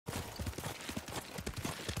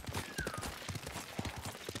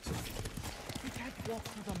walk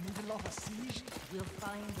through the middle of a siege? We'll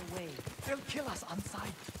find a way. They'll kill us on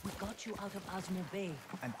sight. We got you out of Osmo Bay.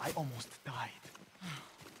 And I almost died.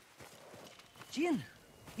 Jin,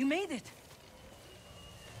 you made it.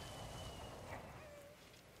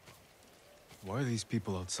 Why are these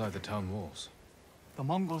people outside the town walls? The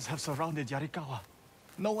Mongols have surrounded Yarikawa.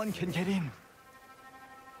 No one can get in.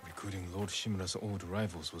 Recruiting Lord Shimura's old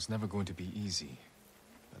rivals was never going to be easy.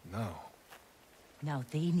 But now... Now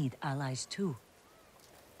they need allies too.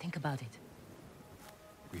 Think about it.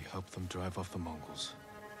 we help them drive off the Mongols,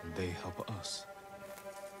 and they help us.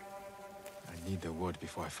 I need their word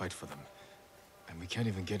before I fight for them. And we can't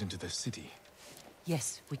even get into the city.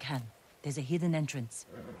 Yes, we can. There's a hidden entrance.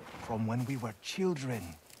 From when we were children.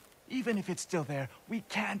 Even if it's still there, we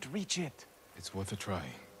can't reach it. It's worth a try.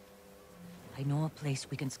 I know a place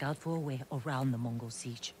we can scout for a way around the Mongol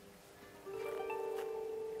siege.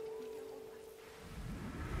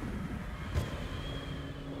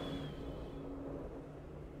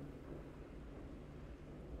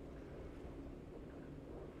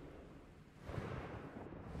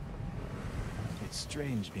 It's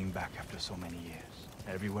strange being back after so many years.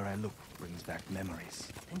 Everywhere I look brings back memories.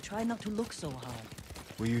 And try not to look so hard.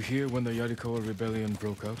 Were you here when the Yarikawa rebellion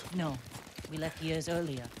broke out? No, we left years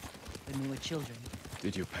earlier, when we were children.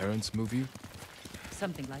 Did your parents move you?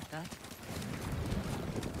 Something like that.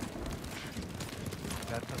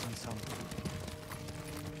 That doesn't sound good.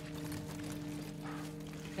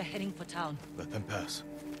 They're heading for town. Let them pass.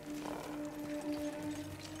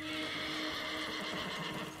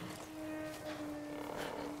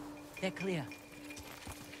 They're clear.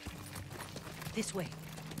 This way.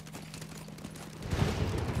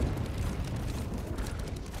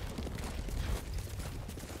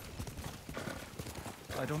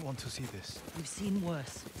 I don't want to see this. We've seen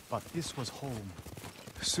worse. But this was home.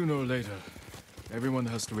 Sooner or later, everyone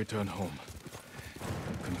has to return home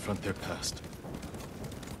and confront their past.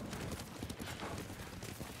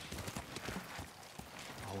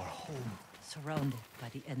 Our home. Surrounded by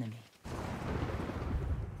the enemy.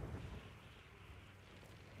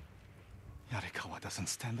 Yarikawa doesn't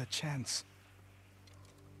stand a chance.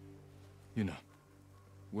 Yuna,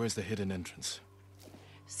 where's the hidden entrance?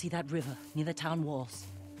 See that river near the town walls?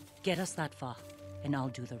 Get us that far, and I'll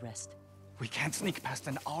do the rest. We can't sneak past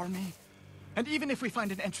an army. And even if we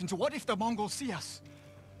find an entrance, what if the Mongols see us?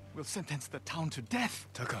 We'll sentence the town to death.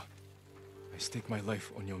 Taka, I stake my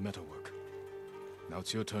life on your metalwork. Now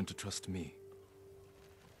it's your turn to trust me.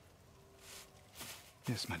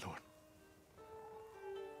 Yes, my lord.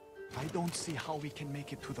 I don't see how we can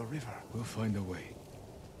make it to the river. We'll find a way.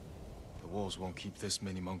 The walls won't keep this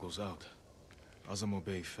many Mongols out. Azamo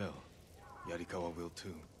Bay fell. Yarikawa will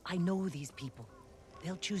too. I know these people.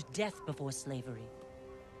 They'll choose death before slavery.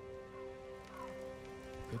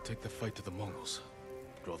 They'll take the fight to the Mongols.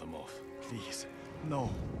 Draw them off. Please, no.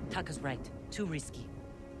 Taka's right. Too risky.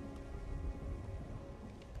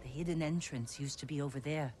 The hidden entrance used to be over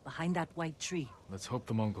there, behind that white tree. Let's hope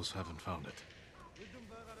the Mongols haven't found it.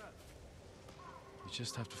 We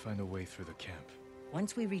just have to find a way through the camp.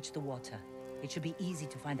 Once we reach the water, it should be easy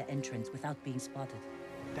to find the entrance without being spotted.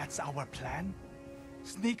 That's our plan?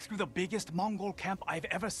 Sneak through the biggest Mongol camp I've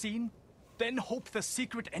ever seen? Then hope the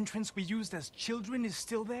secret entrance we used as children is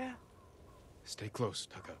still there? Stay close,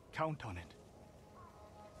 Taka. Count on it.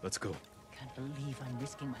 Let's go. Can't believe I'm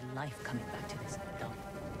risking my life coming back to this dump.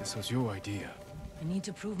 This was your idea. I need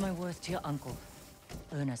to prove my worth to your uncle.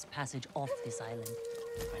 Earn us passage off this island.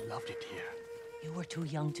 I loved it here. You were too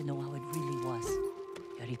young to know how it really was.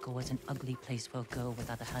 Yarikawa was an ugly place for a girl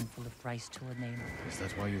without a handful of rice to her name. Is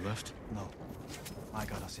that why you left? No. I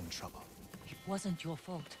got us in trouble. It wasn't your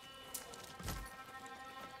fault.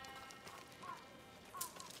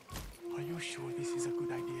 Are you sure this is a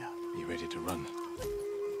good idea? Be ready to run.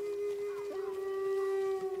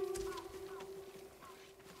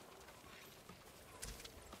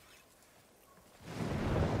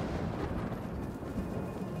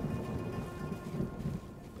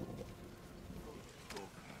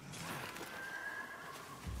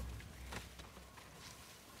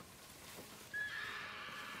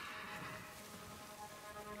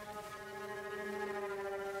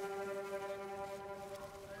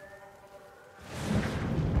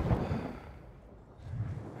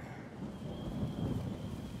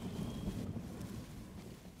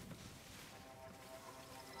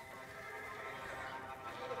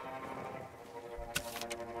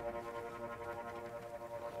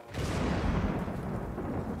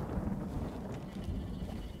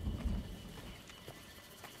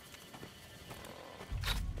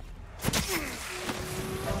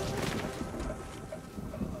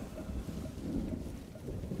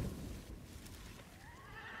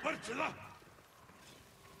 En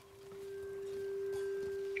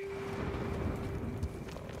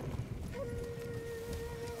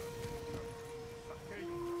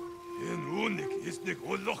unik isnik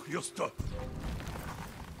oloch justa.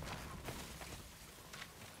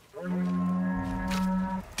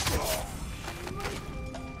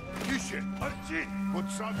 Kishe, Archie!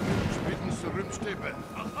 Kutsat, spitten Surumstebe.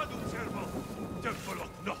 Achadu servo!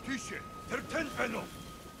 Terfolok noch Kishe! Terten beno!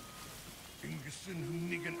 Ingesin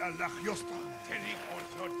hunnigen alach josta! Terik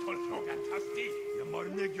ortod toltoga tasti!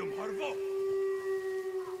 Yamarnegium harvo!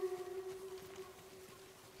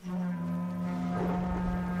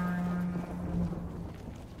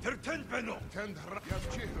 Terten beno! Ten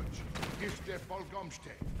Jaschihuch, Giste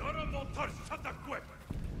Bolgomste. Dora motor satakweb!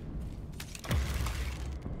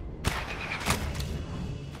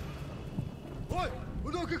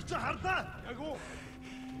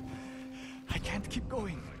 I can't keep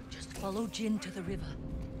going. Just follow Jin to the river.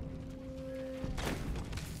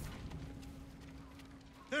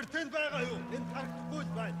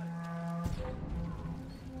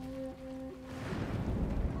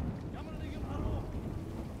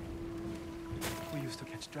 We used to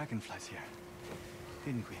catch dragonflies here,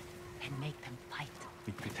 didn't we? And make them fight.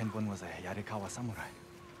 We'd pretend one was a Yarikawa samurai,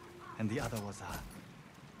 and the other was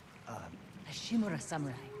A Shimura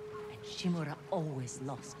samurai. And Shimura always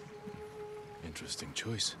lost. Interesting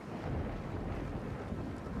choice.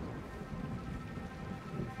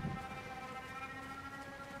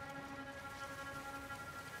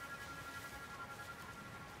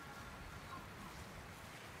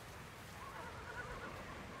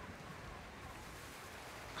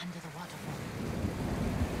 Under the waterfall.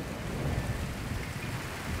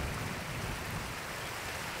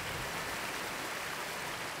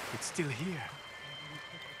 It's still here.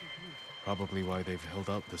 Probably why they've held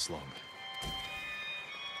out this long.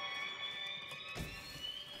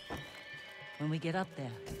 When we get up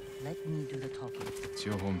there, let me do the talking. It's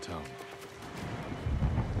your hometown.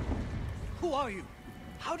 Who are you?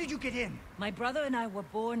 How did you get in? My brother and I were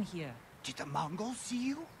born here. Did the Mongols see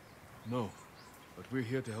you? No, but we're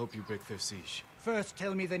here to help you break their siege. First,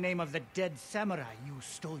 tell me the name of the dead samurai you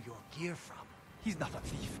stole your gear from. He's not a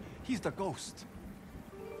thief. He's the ghost.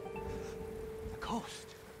 The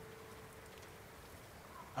ghost.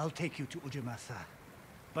 I'll take you to Ujimasa,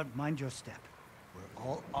 but mind your step. We're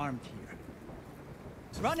all armed here.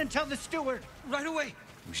 Run and tell the steward! Right away!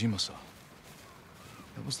 Ujimasa.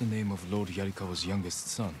 That was the name of Lord Yarikawa's youngest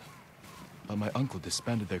son. But my uncle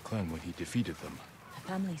disbanded their clan when he defeated them. The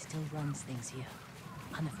family still runs things here.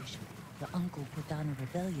 Unofficially, the uncle put down a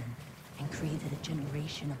rebellion and created a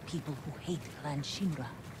generation of people who hate Clan Shimura.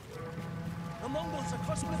 The Mongols are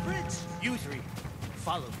crossing the bridge! You three,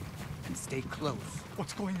 follow me and stay close.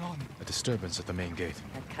 What's going on? A disturbance at the main gate.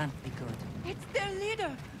 That can't be good. It's their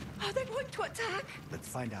leader! Are they going to attack? Let's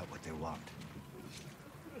find out what they want.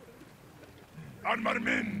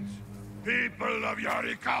 Armarmins, people of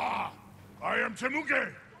Yarikawa! I am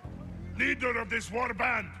Temuge, leader of this war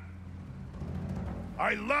band.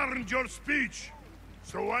 I learned your speech,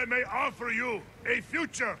 so I may offer you a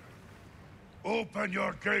future. Open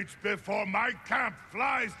your gates before my camp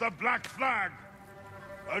flies the black flag,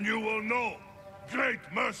 and you will know great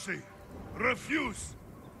mercy. Refuse,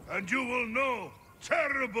 and you will know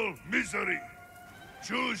terrible misery.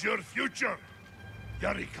 Choose your future,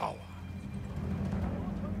 Yarikawa.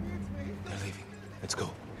 They're leaving. Let's go.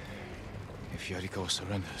 If Yarikawa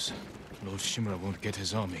surrenders, Lord Shimura won't get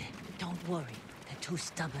his army. Don't worry. They're too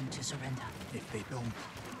stubborn to surrender. If they don't,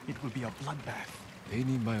 it will be a bloodbath. They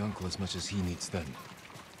need my uncle as much as he needs them.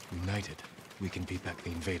 United, we can beat back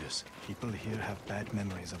the invaders. People here have bad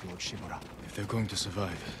memories of Lord Shimura. If they're going to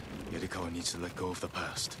survive, Yarikawa needs to let go of the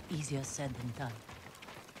past. Easier said than done.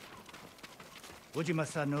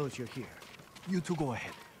 Ujimasa knows you're here. You two go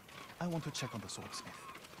ahead. I want to check on the swordsmith.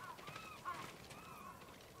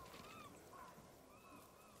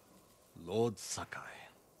 Lord Sakai.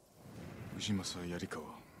 Ujimasa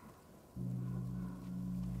Yarikawa.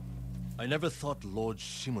 I never thought Lord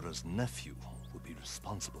Shimura's nephew would be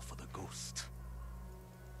responsible for the ghost.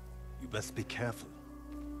 You best be careful,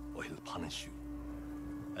 or he'll punish you.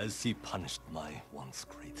 As he punished my once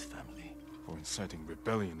great family. For inciting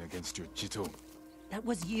rebellion against your Jito. That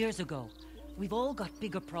was years ago. We've all got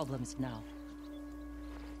bigger problems now.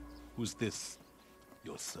 Who's this?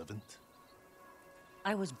 Your servant?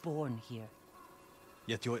 I was born here.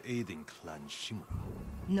 Yet you're aiding Clan Shimura.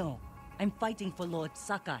 No, I'm fighting for Lord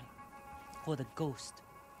Sakai. For the ghost.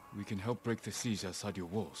 We can help break the siege outside your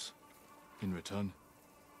walls. In return,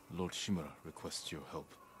 Lord Shimura requests your help.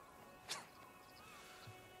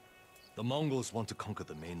 The Mongols want to conquer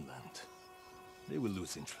the mainland. they will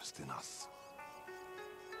lose interest in us.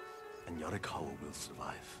 And Yarikawa will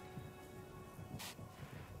survive.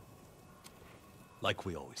 Like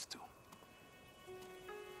we always do.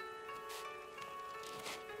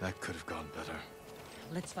 That could have gone better.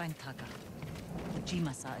 Let's find Taka.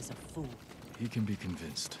 Ujimasa is a fool. He can be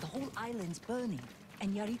convinced. The whole island's burning,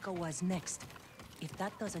 and Yarikawa's next. If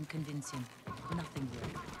that doesn't convince him, nothing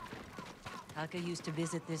will. Taka used to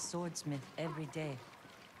visit this swordsmith every day.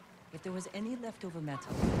 If there was any leftover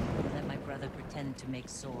metal, I'd let my brother pretend to make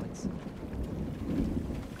swords.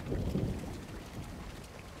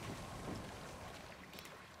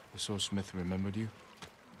 The swordsmith remembered you?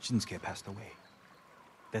 Shinsuke passed away.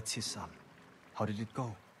 That's his son. How did it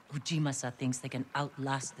go? Ujimasa thinks they can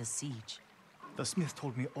outlast the siege. The smith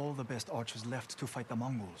told me all the best archers left to fight the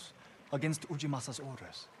Mongols, against Ujimasa's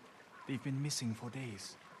orders. They've been missing for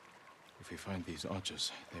days. If we find these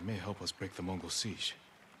archers, they may help us break the Mongol siege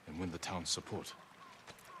and win the town's support.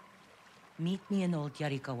 Meet me in old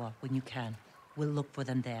Yarikawa when you can. We'll look for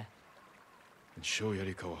them there. And show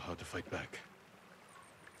Yarikawa how to fight back.